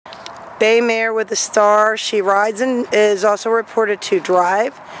Bay mare with a star. She rides and is also reported to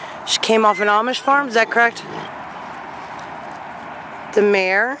drive. She came off an Amish farm, is that correct? The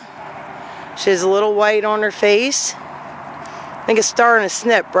mare. She has a little white on her face. I think a star and a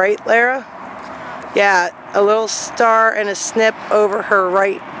snip, right, Lara? Yeah, a little star and a snip over her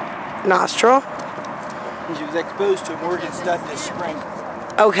right nostril. She was exposed to a Morgan stud this spring.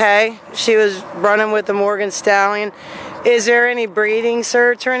 Okay, she was running with the Morgan stallion. Is there any breeding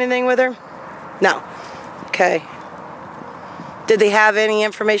certs or anything with her? No. Okay. Did they have any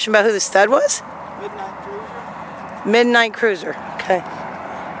information about who the stud was? Midnight Cruiser. Midnight Cruiser. Okay.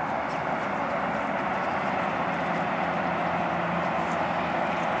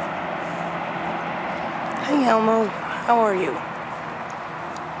 Hey Elmo, how are you?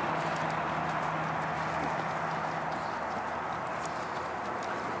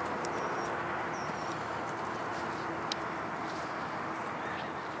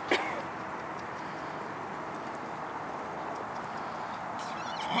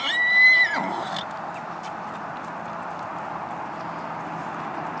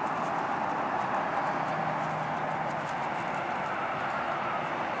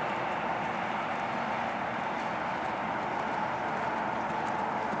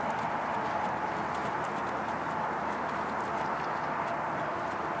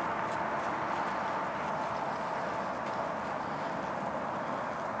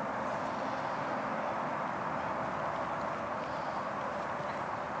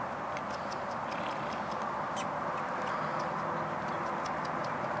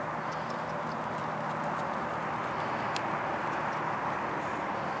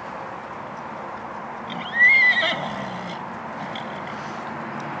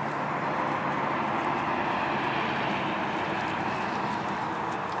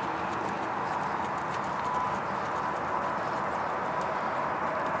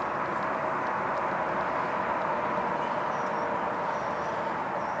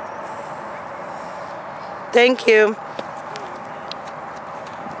 Thank you.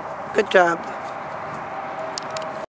 Good job.